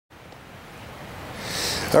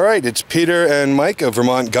All right, it's Peter and Mike of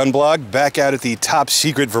VermontGunBlog back out at the top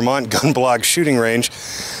secret VermontGunBlog shooting range.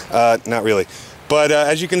 Not really. But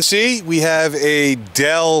as you can see, we have a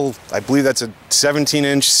Dell, I believe that's a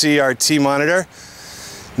 17-inch CRT monitor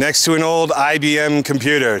next to an old IBM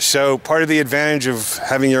computer. So part of the advantage of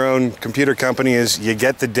having your own computer company is you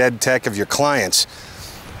get the dead tech of your clients.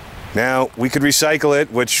 Now, we could recycle it,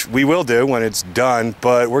 which we will do when it's done,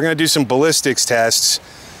 but we're going to do some ballistics tests.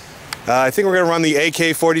 I think we're going to run the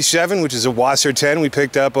AK-47, which is a Wasr 10 we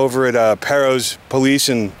picked up over at Perro's Police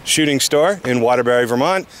and Shooting Store in Waterbury,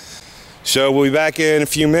 Vermont. So we'll be back in a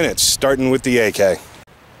few minutes, starting with the AK.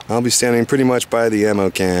 I'll be standing pretty much by the ammo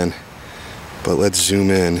can, but let's zoom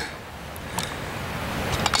in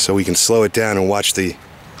so we can slow it down and watch the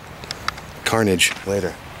carnage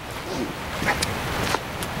later.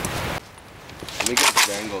 Let me get this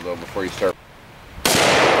angle though before you start.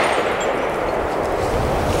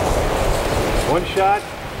 One shot,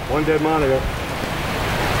 one dead monitor.